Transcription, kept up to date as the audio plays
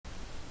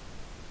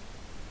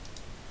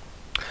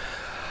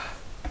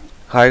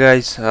Hi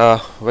guys,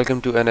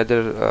 welcome to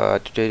another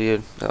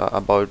tutorial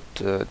about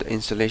the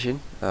installation.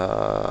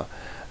 The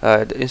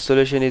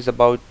installation is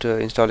about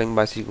installing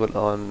MySQL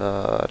on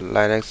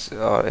Linux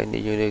or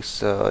any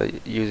Unix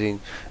using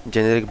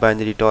generic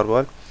binary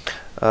tarball.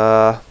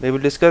 We will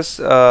discuss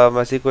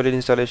MySQL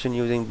installation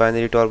using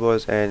binary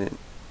tarballs, and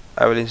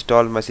I will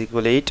install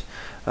MySQL 8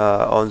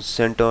 on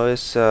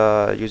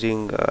CentOS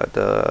using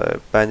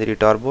the binary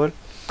tarball.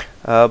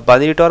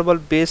 Binary tarball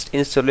based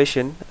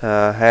installation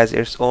has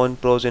its own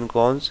pros and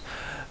cons.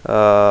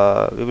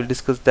 We will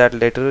discuss that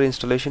later.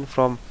 Installation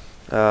from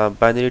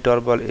binary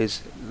tarball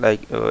is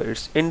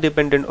it's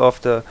independent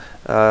of the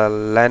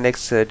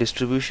Linux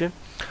distribution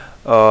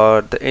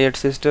or the init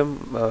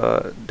system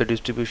the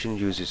distribution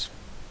uses.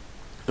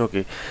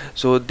 Okay,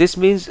 so this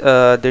means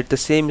that the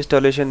same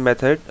installation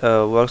method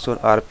works on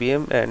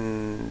RPM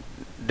and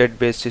that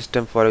based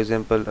system, for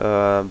example,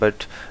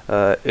 but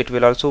it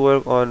will also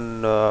work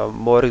on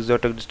more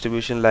exotic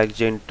distribution like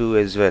Gen 2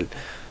 as well.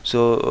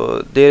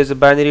 So there is a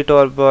binary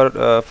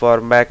toolbar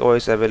for Mac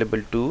OS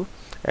available too,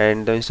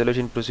 and the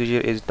installation procedure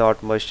is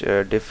not much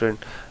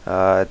different.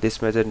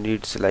 This method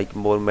needs like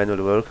more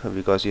manual work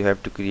because you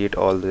have to create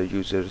all the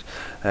users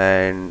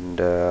and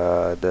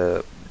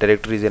the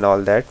directories and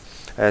all that,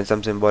 and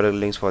some symbolic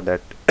links for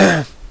that.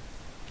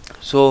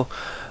 So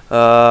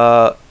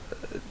uh,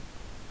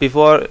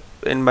 before,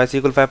 in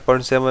MySQL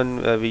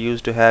 5.7 we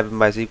used to have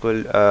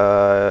MySQL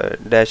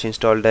dash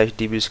install dash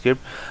db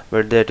script,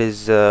 but that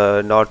is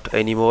not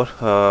anymore.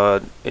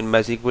 In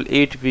MySQL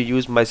 8 we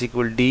use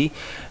MySQL d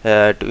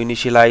to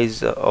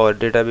initialize our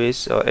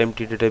database or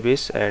empty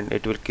database, and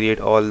it will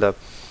create all the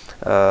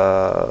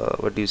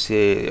what do you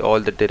say, all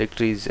the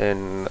directories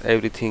and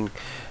everything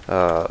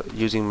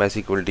using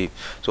MySQL d.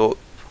 So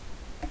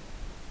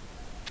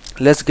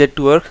let's get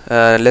to work.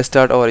 Let's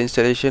start our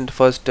installation.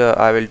 First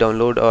I will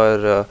download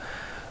our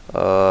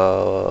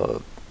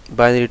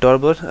binary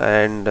tarball,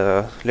 and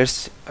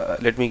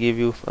let me give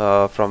you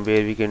from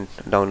where we can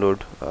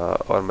download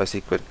our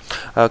MySQL.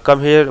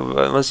 Come here,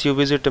 once you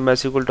visit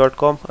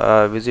mysql.com,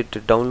 visit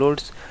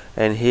downloads,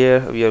 and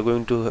here we are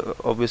going to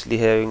obviously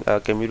having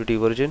a community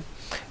version,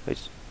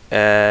 which,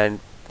 and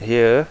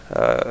here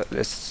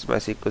let's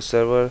MySQL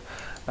server.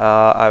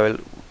 I will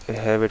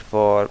have it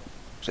for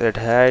Red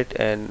Hat,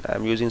 and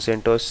I'm using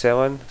CentOS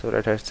 7, so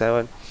Red Hat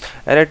 7.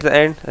 And at the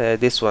end,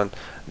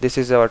 this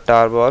is our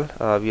tarball.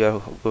 We are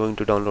going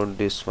to download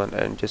this one,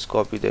 and just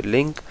copy the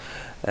link,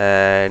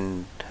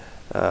 and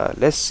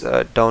let's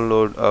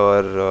download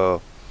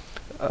our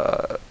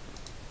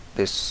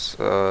this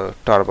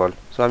tarball.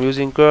 So I'm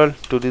using curl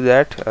to do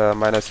that.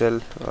 Minus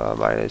L,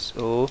 minus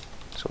O,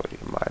 sorry,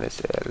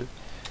 minus L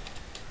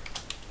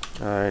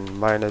and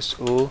minus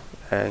O,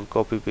 and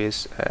copy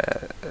paste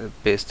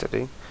paste the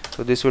link.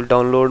 So this will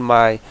download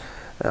my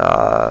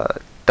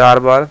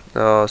tarball.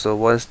 So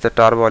once the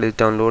tarball is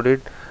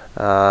downloaded,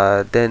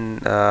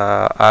 then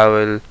I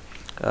will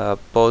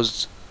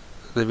pause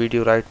the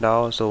video right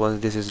now. So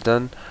once this is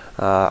done,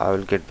 I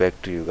will get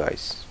back to you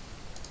guys.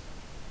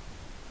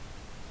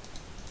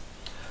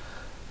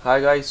 Hi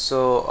guys,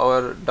 so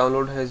our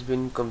download has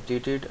been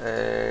completed,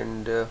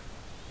 and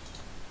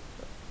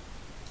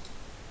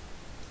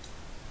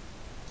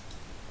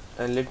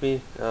let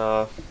me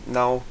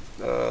now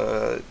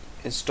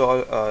install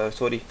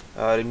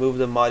remove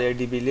the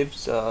MariaDB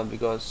libs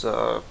because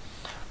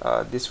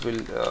this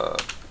will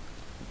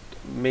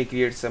may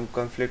create some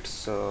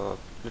conflicts.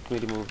 Let me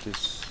remove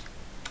this.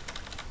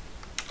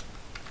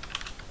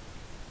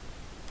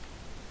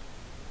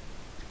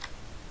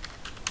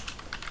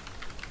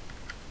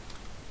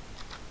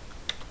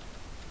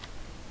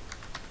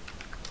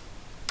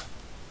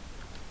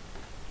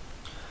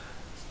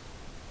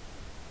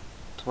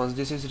 Once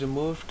this is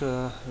removed,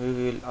 we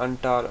will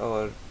untar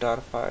our tar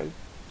file,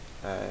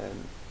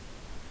 and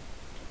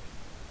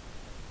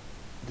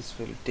this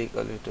will take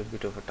a little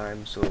bit of a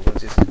time. So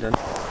once this is done,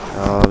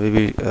 I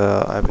will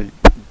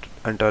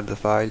untar the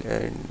file,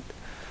 and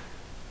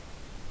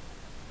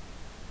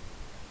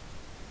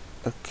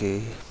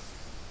okay.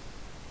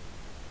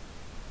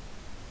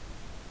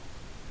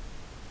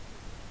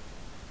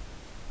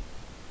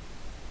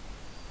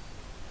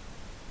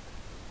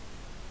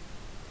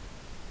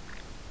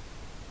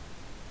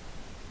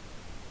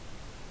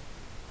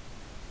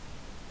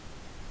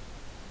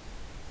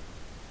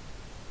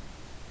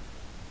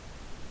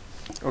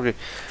 Okay,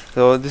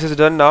 so this is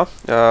done now.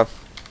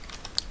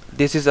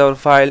 This is our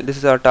file, this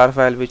is our tar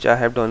file which I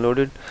have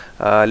downloaded.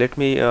 Let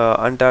me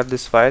untar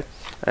this file,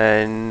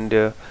 and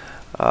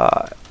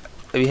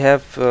we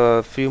have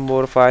few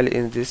more file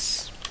in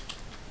this,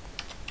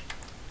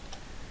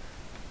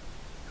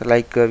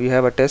 like we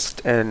have a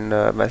test and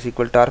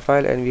MySQL tar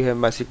file, and we have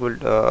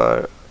MySQL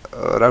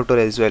router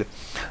as well.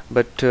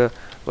 But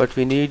what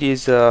we need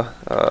is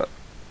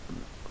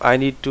I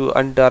need to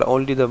untar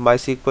only the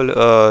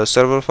MySQL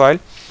server file,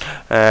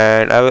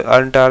 and I will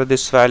untar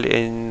this file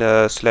in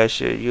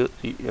 /usr/toggle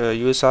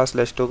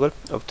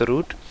of the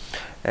root,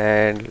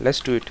 and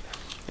let's do it.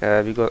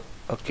 Because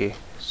okay,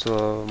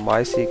 so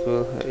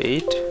MySQL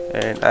 8,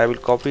 and I will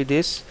copy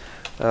this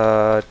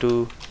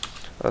to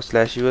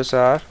slash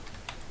usr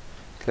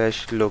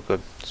slash local.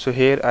 So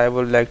here I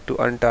would like to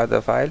untar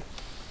the file.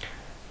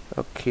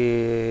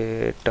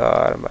 Okay,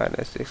 tar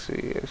minus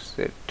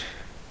exit.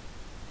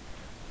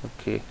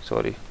 Okay,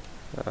 sorry,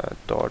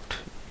 dot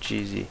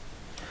gz.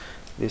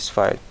 This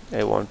file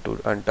I want to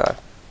untar.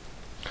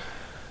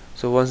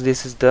 So once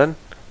this is done,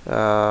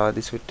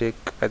 this will take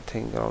I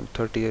think around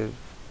 30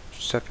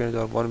 seconds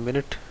or 1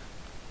 minute.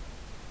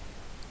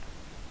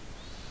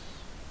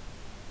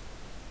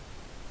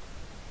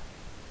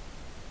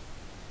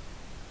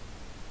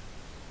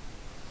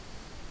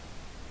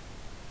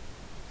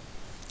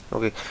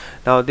 Okay,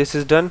 now this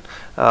is done.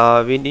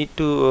 We need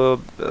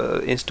to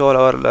install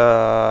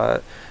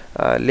our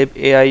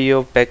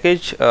libaio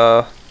package.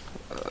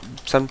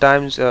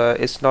 Sometimes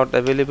it's not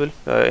available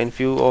in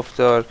few of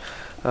the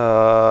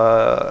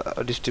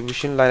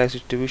distribution, Linux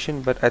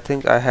distribution, but I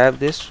think I have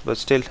this. But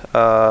still,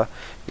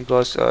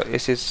 because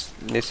it is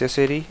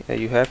necessary,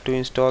 you have to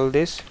install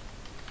this.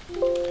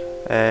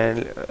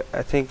 And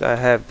I think I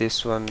have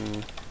this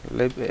one,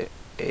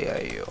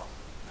 libaio.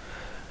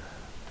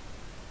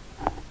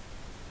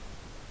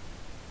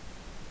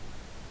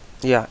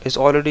 Yeah, it's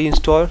already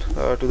installed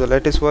to the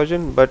latest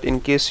version, but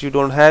in case you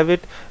don't have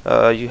it,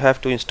 you have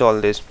to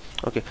install this.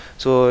 Okay,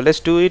 so let's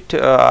do it.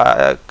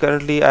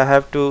 Currently I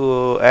have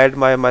to add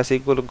my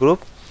MySQL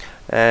group,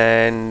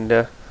 and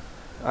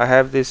I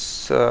have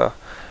this okay,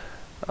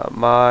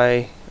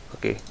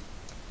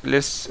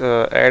 let's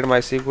add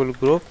MySQL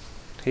group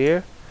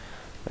here,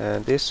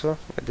 and this one,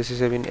 this has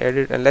been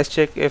added, and let's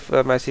check if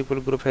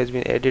MySQL group has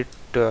been added.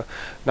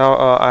 Now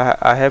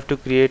I have to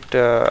create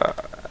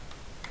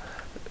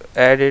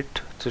add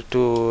it to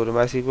the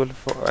MySQL,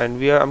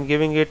 and I'm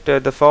giving it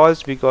the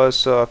false,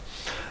 because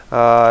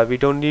we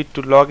don't need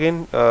to log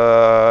in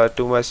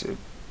to my,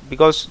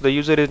 because the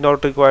user is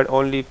not required,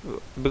 only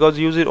because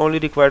user only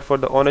required for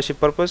the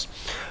ownership purpose,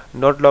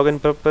 not login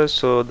purpose.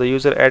 So the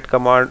user add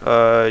command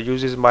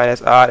uses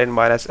 -r and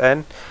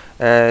 -n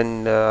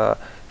and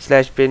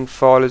 /bin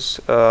false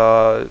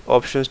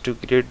options to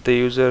create the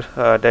user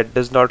that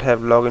does not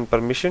have login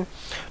permission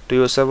to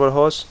your server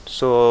host.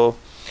 So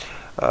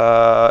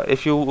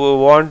if you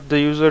want the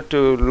user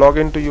to log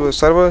into your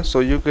server, so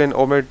you can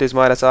omit this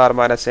 -r,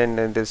 -n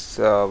and this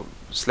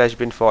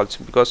 /bin false,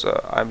 because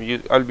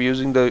I'll be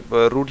using the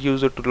root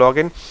user to log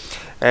in,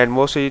 and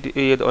mostly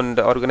on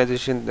the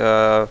organization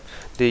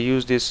they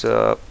use this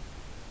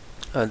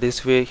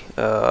this way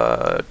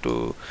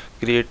to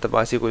create the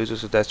MySQL user.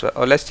 So that's why.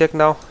 Let's check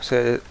now.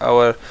 So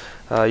our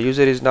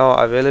user is now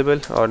available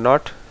or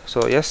not.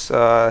 So yes,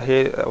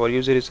 here our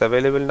user is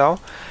available now,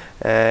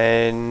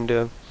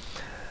 and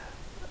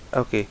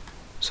okay,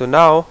 so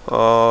now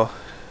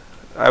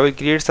I will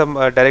create some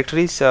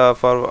directories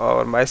for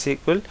our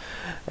MySQL.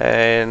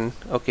 And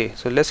okay,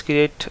 so let's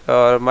create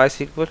our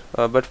MySQL,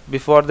 but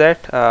before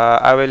that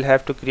I will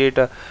have to create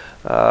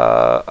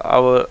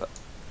our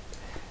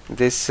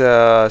this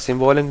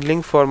symbolic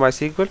link for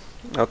MySQL.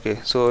 Okay,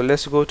 so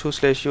let's go to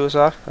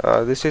 /usr.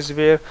 This is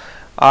where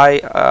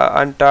I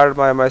untarred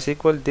my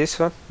MySQL. This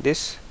one,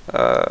 this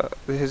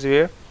is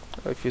where,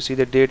 if you see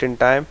the date and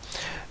time,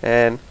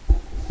 and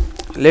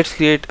let's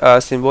create a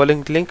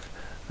symbolic link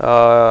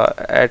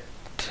at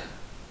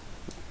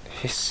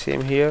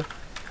same here.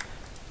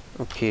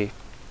 Okay,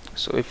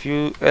 so if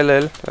you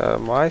ll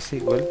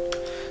MySQL,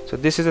 so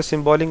this is a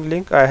symbolic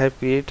link I have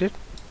created.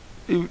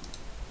 You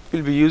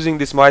will be using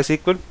this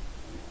MySQL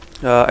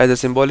as a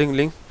symbolic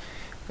link.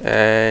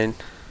 And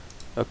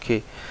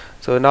okay,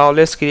 so now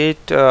let's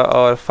create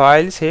our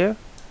files here.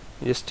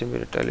 Just a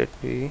minute, let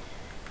me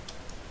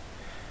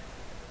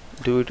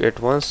do it at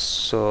once,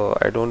 so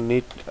I don't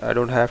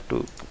have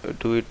to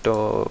do it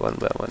one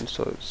by one,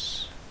 so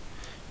it's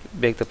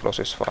make the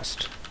process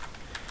fast.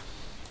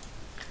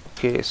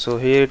 Okay, so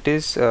here it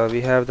is.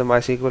 We have the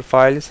MySQL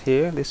files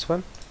here, this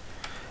one,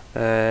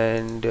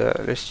 and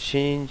let's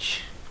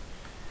change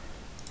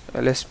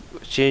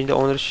the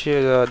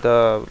ownership,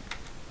 the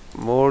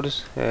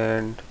modes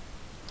and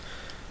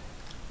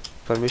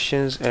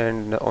permissions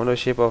and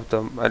ownership of the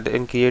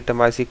and create a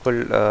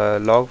MySQL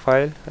log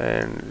file,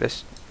 and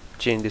let's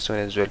change this one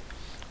as well.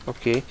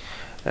 Okay,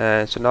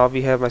 and so now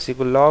we have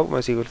MySQL log,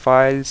 MySQL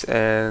files,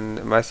 and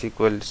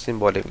MySQL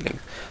symbolic link.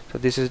 So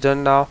this is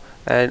done now,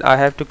 and I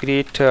have to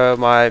create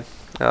my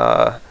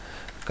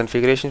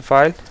configuration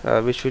file,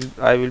 which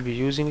I will be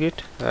using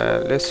it.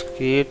 Let's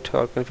create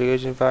our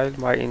configuration file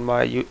in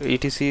my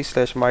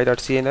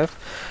etc/my.cnf,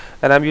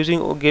 and I'm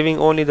giving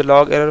only the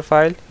log error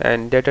file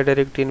and data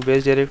directory and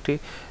base directory.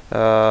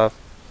 That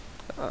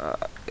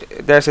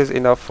is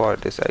enough for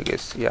this, I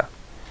guess. Yeah,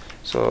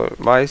 so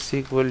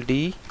MySQL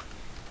d,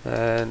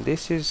 and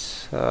this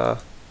is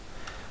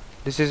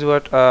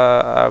what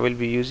I will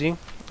be using,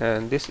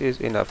 and this is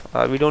enough.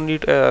 We don't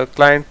need a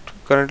client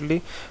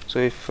currently, so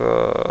if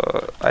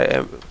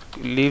I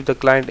leave the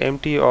client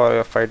empty, or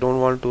if I don't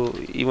want to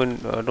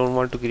don't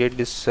want to create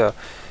this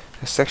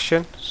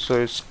section,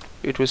 so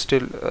it was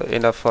still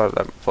enough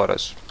for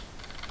us.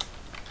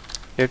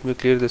 Let me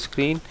clear the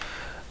screen.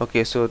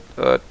 Okay, so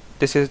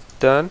this is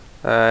done,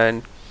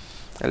 and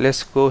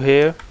let's go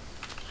here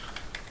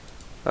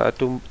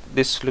to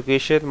this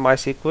location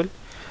MySQL.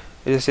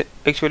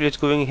 Actually it's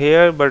going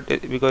here, but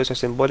because it's a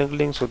symbolic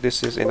link, so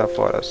this is enough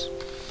for us.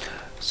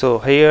 So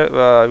here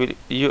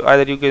you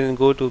can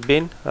go to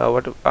bin.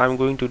 What I'm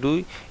going to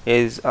do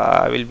is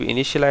I will be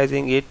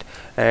initializing it,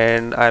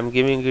 and I'm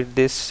giving it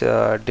this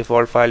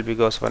default file,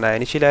 because when I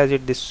initialize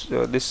it,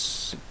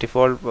 this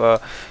default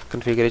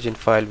configuration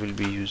file will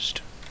be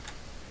used.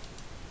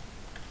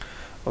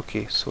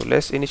 Okay, so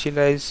let's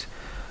initialize.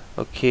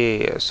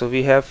 Okay, so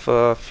we have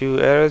a few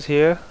errors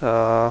here.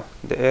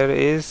 The error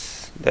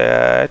is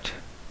that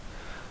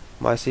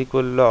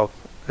MySQL log,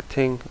 I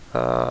think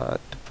the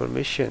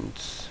permission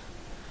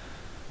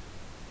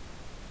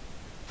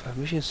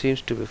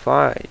seems to be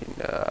fine.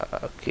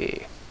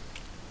 Okay,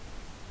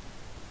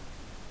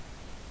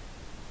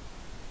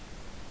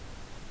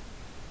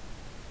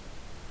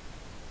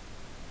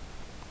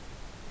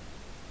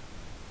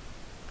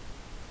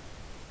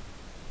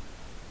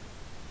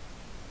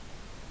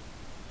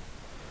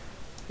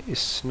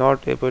 it's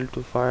not able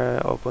to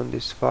open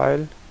this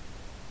file.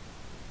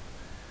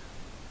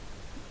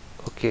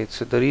 Okay,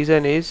 so the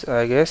reason is,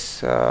 I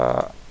guess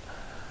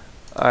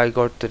I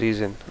got the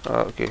reason.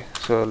 Okay,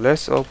 so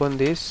let's open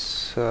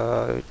this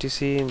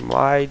etc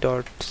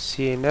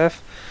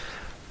my.cnf.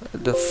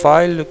 The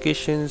file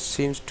location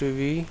seems to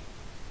be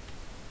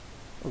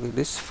okay.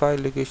 This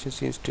file location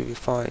seems to be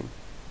fine.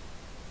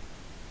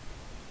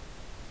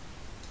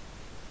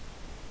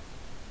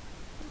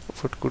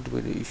 What could be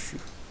the issue?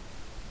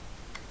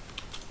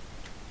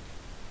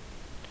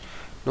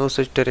 No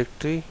such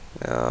directory.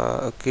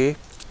 Okay.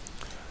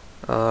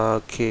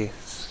 Okay.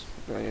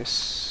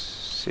 Yes.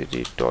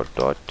 cd dot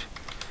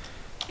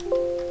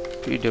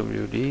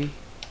pwd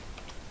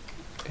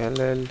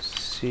ll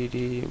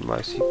cd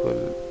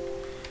MySQL.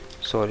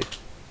 Sorry.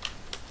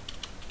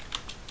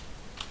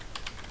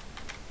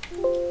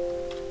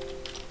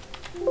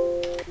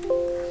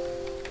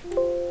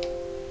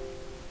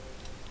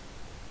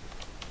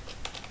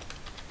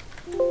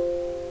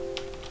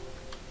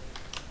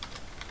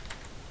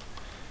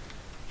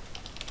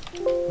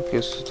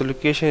 Okay, so the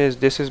location is,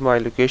 this is my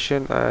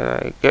location,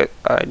 and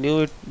I knew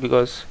it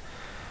because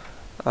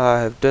I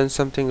have done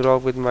something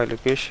wrong with my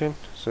location.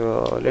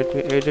 So let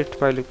me edit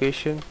my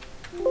location,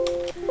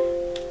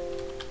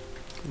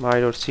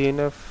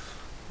 my.cnf.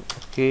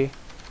 Okay,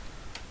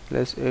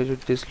 let's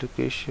edit this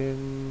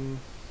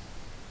location.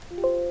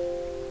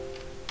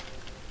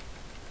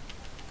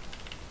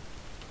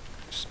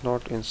 It's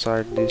not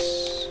inside this.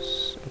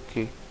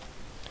 Okay,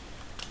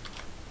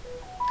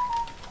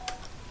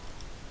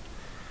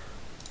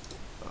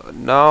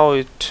 now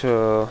it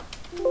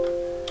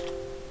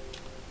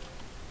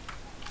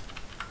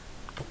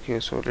okay,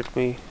 so let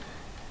me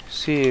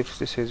see if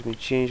this has been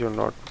changed or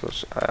not,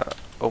 because I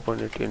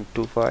opened it in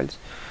two files.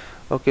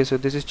 Okay, so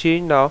this is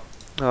changed now.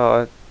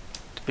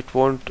 It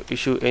won't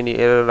issue any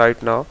error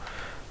right now.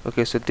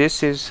 Okay, so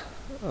this is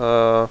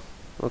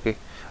okay,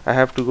 I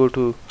have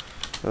to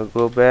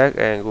go back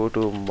and go to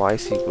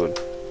MySQL,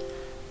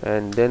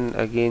 and then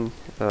again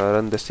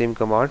run the same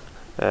command,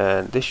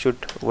 and this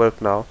should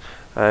work now,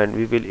 and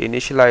we will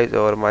initialize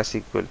our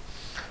MySQL,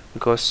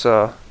 because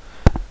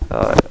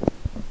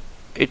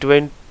it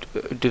went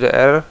to the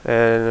error,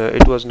 and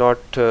it was not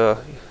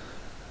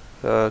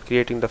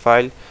creating the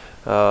file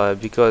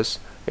because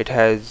it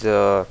has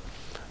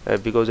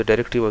because the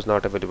directory was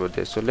not available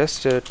there. So let's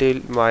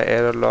tell my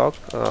error log.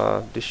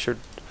 This should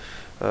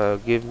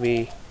give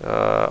me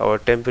our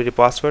temporary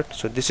password.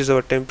 So this is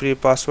our temporary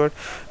password,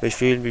 which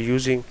we will be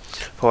using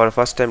for our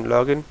first time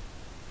login.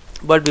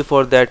 But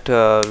before that,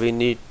 we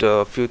need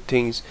a few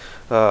things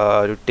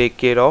to take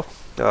care of.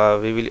 I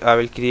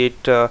will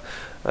create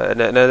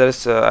another.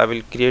 I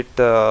will create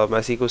the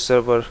MySQL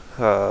server.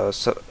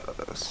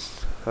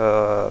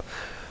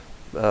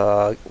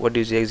 What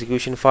is the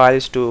execution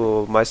files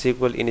to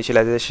MySQL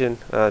initialization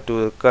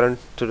to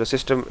the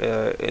system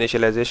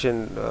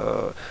initialization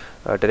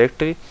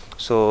directory,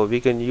 so we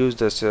can use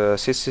this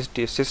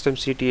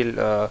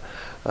systemctl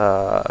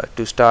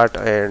to start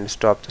and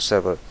stop the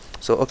server.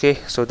 So okay,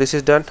 so this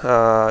is done.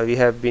 We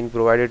have been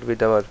provided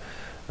with our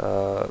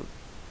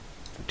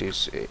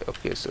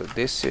okay, so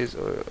this is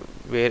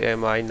where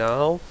am I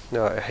now?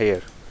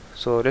 Here.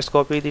 So let's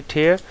copy it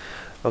here.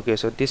 Okay,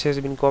 so this has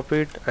been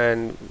copied,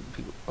 and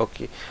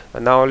okay,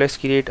 now let's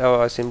create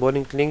our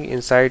symbolic link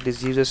inside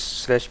this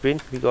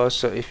user/bin,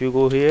 because if you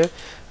go here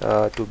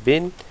to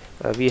bin,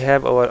 we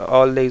have our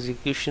all the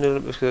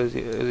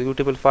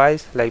executable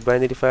files like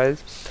binary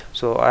files.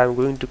 So I am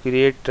going to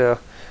create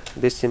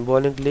this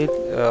symbolic link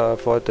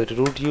for the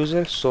root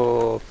user,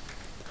 so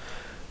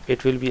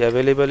it will be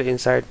available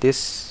inside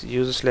this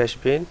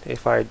user/bin.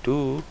 If I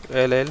do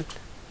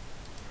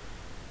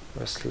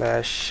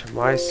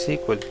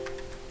ll/MySQL,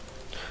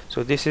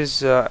 so this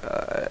is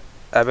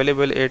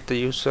available at the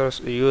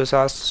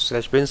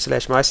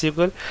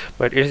users/bin/MySQL,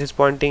 but it is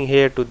pointing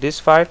here to this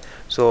file.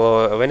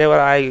 So whenever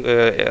I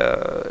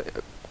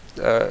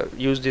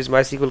use this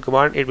MySQL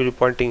command, it will be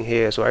pointing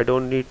here, so I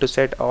don't need to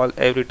set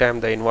every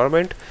time the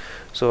environment.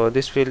 So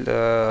this will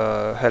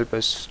help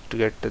us to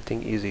get the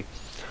thing easy.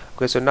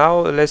 Okay, so now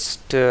let's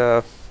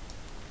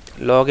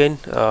log in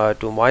to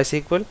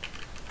MySQL.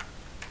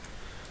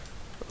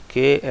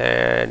 Okay,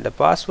 and the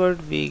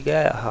password we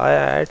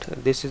had,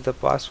 this is the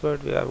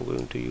password we are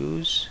going to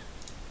use.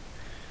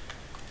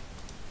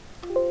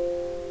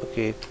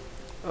 Okay,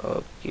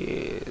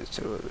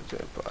 so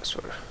the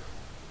password,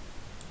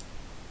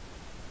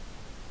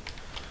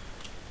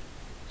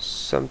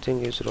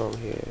 something is wrong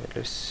here,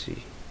 let's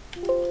see.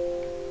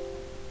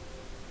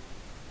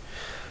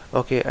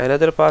 Okay,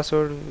 another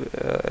password,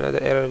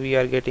 another error we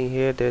are getting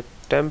here, that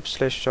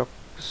temp/shock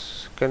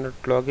cannot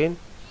log in.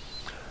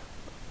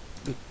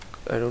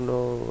 I don't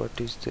know what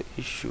is the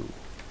issue.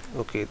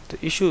 Okay, the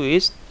issue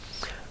is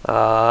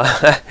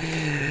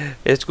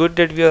it's good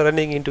that we are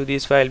running into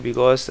this file,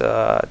 because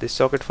this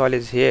socket file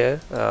is here,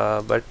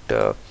 but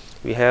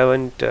we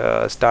haven't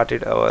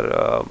started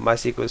our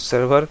MySQL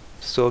server.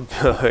 So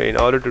in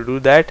order to do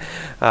that,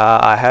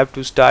 I have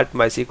to start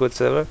MySQL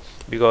server,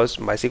 because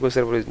MySQL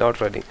server is not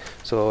running.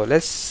 So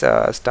let's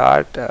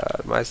start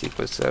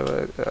MySQL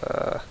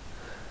server.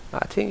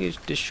 I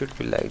think this should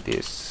be like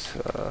this,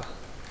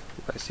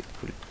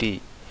 MySQL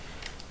D.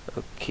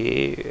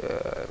 Okay,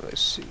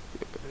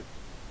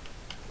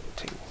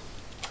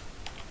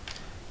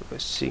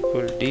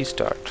 MySQL D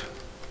start.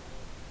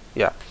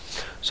 Yeah,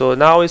 so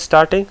now it's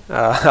starting.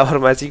 Our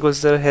MySQL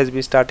server has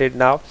been started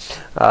now.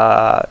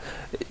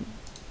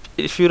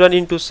 If you run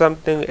into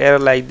something error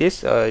like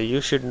this,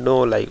 you should know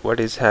like what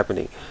is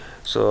happening.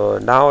 So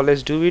now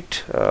let's do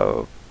it.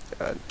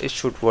 It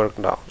should work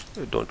now,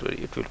 don't worry,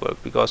 it will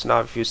work, because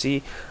now if you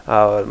see,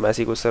 our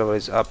MySQL server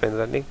is up and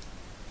running,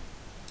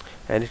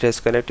 and it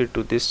has connected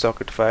to this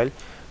socket file.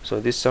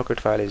 So this socket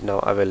file is now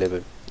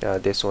available,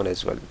 this one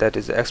as well, that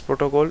is the X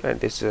protocol,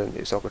 and this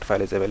socket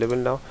file is available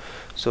now.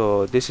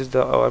 So this is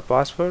our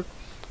password.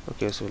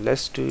 Okay, so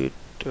let's do it.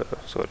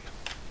 Sorry,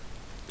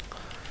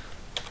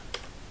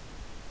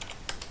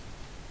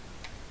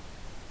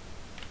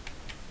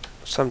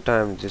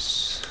 sometimes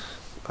this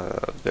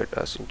get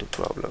us into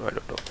problem, I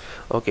don't know.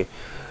 Okay,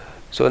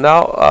 so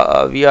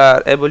now we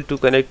are able to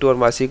connect to our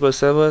MySQL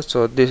server.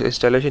 So this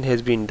installation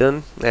has been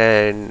done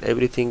and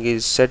everything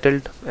is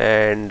settled,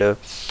 and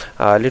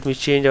let me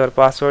change our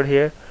password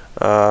here.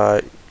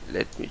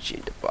 Let me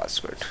change the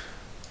password.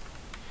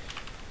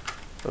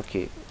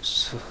 Okay,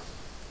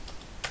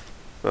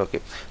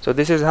 so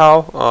this is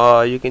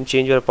how you can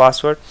change your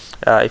password.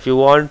 If you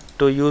want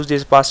to use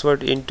this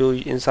password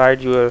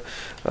inside your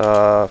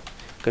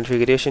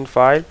configuration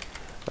file,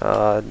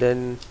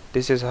 then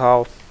this is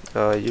how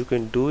you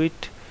can do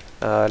it.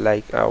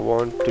 Like I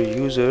want to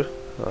user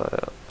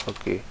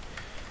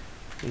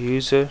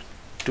user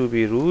to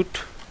be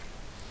root,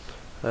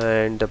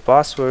 and the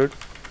password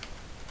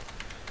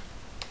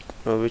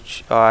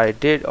which I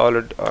did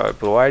already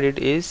provided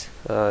is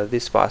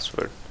this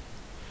password,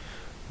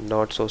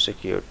 not so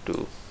secure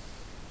too.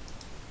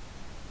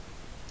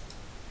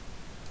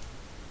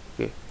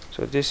 Okay,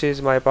 so this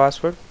is my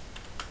password.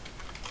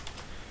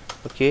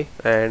 Okay,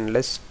 and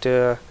let's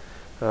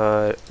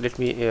let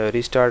me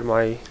restart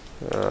my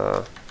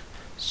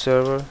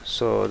server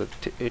so that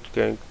it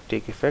can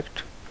take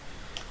effect.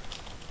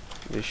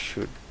 This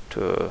should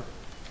do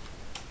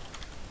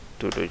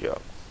the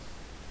job.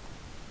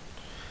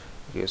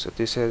 Okay, so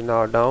this is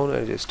now down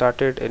and it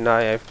started, and now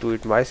I have to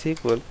hit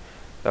MySQL.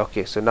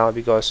 Okay, so now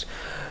because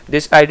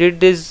I did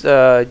this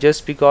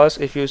just because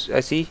if you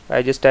see,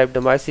 I just typed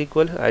the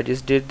MySQL. I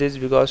just did this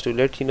because to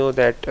let you know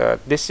that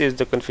this is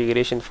the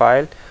configuration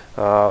file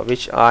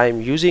which I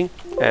am using,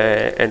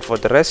 and for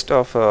the rest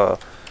of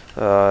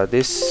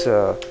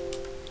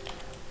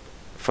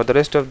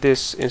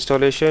this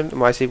installation,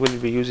 MySQL will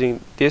be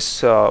using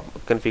this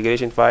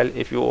configuration file.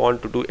 If you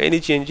want to do any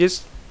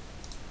changes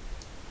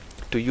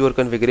to your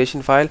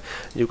configuration file,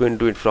 you can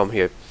do it from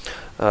here.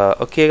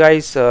 Okay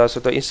guys, so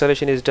the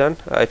installation is done.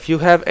 If you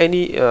have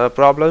any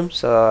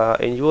problems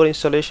in your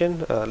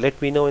installation,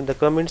 let me know in the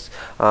comments.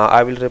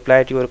 I will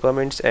reply to your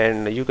comments,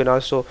 and you can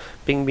also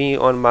ping me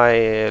on my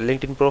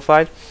LinkedIn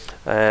profile.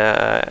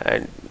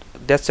 And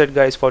that's it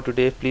guys for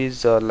today.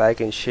 Please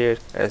like and share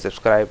and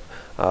subscribe.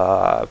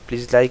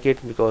 Please like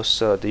it, because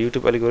the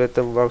YouTube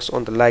algorithm works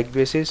on the like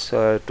basis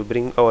to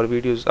bring our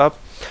videos up.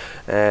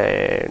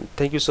 And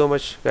thank you so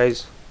much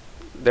guys.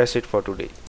 That's it for today.